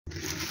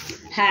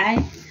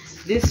Hi,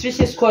 this fish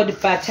is called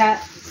butter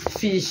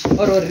fish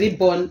or a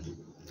ribbon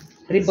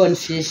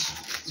fish.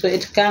 So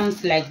it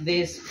comes like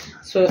this.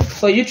 So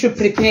for you to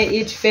prepare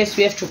it, first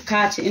you have to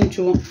cut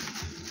into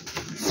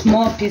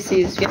small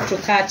pieces. You have to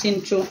cut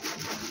into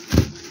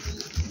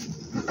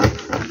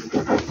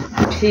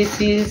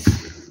pieces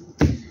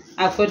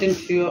according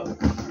to your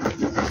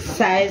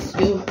size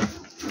you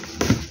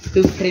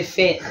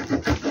prefer.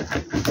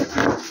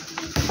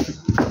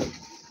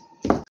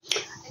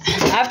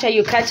 After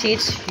you cut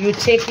it, you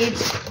take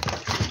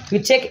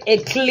a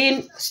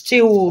clean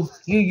stool.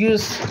 You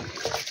use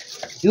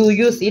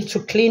it to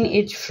clean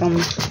it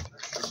from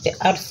the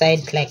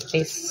outside like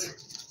this.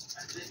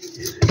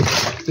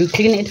 You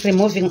clean it,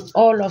 removing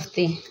all of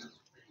the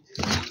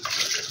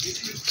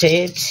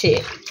dirt,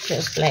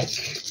 just like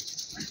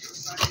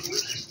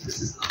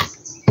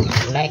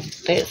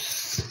this.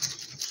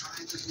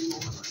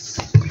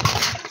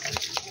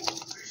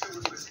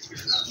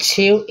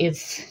 Till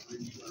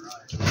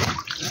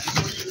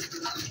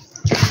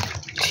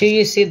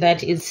you see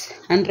that it's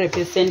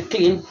 100%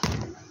 clean.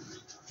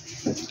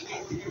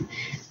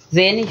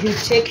 Then you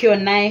take your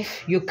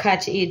knife, you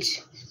cut it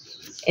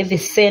at the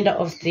center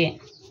of the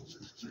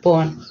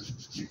bone.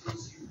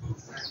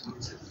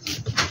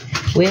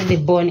 Where the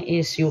bone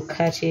is, you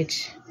cut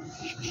it.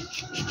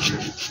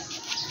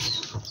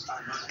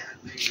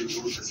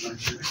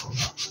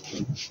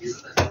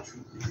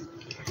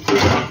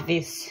 Like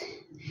this.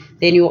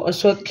 Then you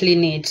also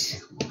clean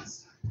it.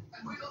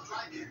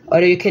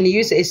 Or you can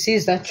use a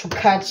scissor to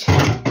cut.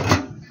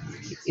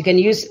 You can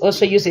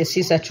also use a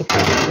scissor to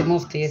cut.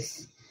 Remove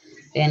this.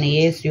 Then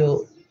yes,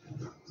 you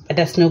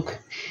butter snoek.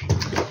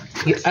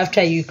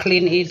 After you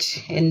clean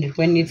it, and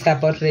when it's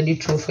about ready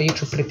for you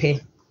to prepare.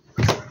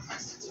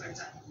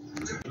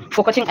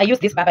 For cooking, I use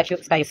this barbecue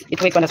spice.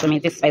 It works wonders for me.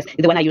 This spice is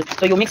the one I use.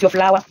 So you mix your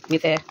flour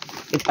with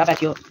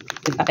barbecue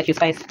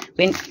spice.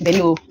 Then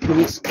you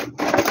mix.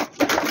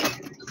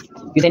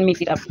 You then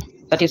mix it up.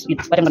 That is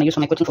what I'm gonna use for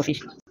my cooking for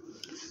fish.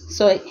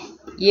 So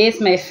yes,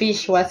 my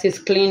fish, once it's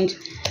cleaned,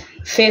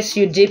 first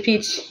you dip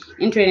it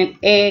into an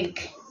egg.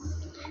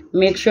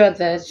 Make sure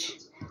that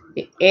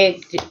the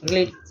egg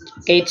really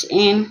gets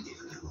in.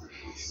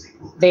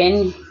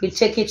 Then you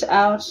take it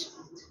out.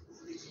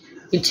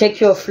 You take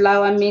your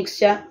flour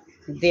mixture.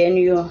 Then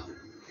you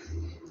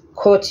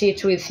coat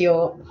it with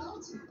your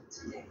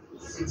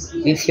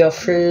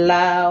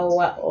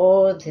flour,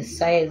 all the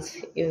sides,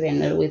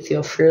 even with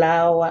your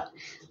flour.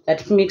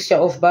 That mixture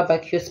of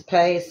barbecue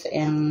spice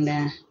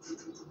and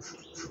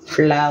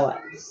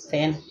flour.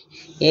 Then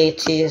here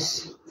it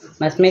is.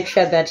 Must make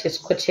sure that it's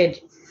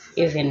coated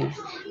even.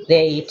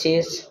 There it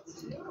is.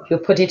 You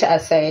put it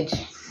aside,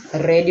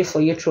 ready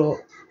for you to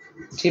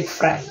deep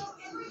fry.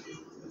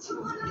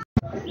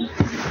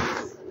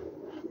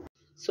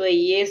 So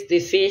yes, the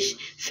fish.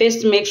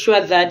 First, make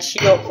sure that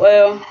your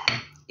oil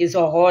is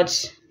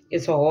hot.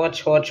 It's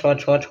hot.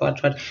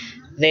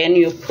 Then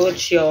you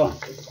put your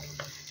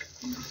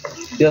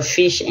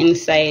fish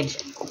inside.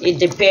 It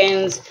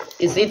depends.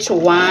 Is it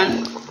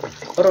 1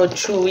 or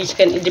 2?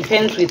 It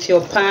depends with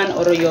your pan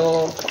or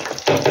your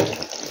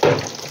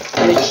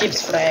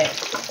chips fry.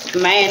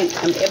 Mine,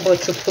 I'm able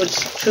to put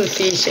 2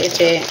 fish at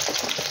a.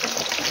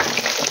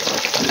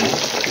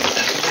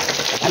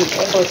 I'm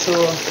able to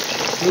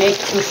make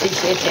 2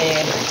 fish at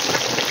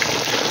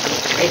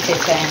a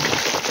time.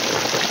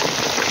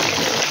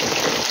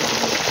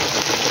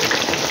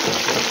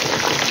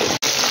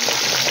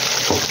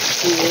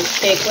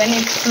 When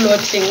it's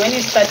floating, when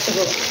it starts to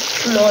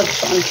float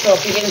on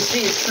top, you can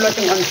see it's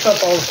floating on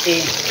top of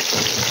the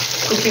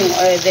cooking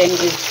oil. Then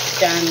it's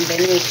done. Then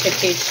you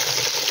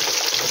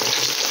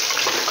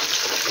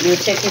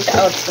take it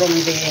out from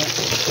the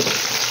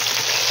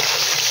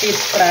deep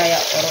fryer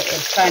or a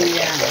pan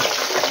you're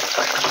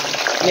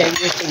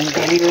using.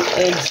 Then you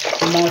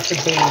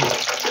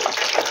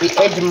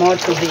add more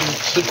to the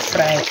deep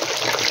fry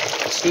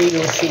till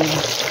you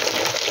finish.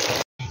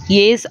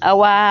 Yes,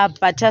 our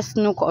butter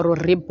snoek or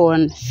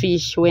ribbon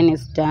fish when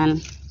it's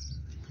done.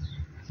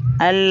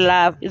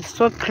 It's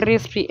so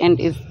crispy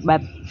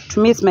but to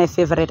me it's my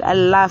favorite. I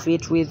love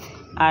it with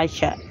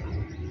archer,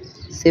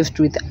 served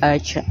with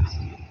archer.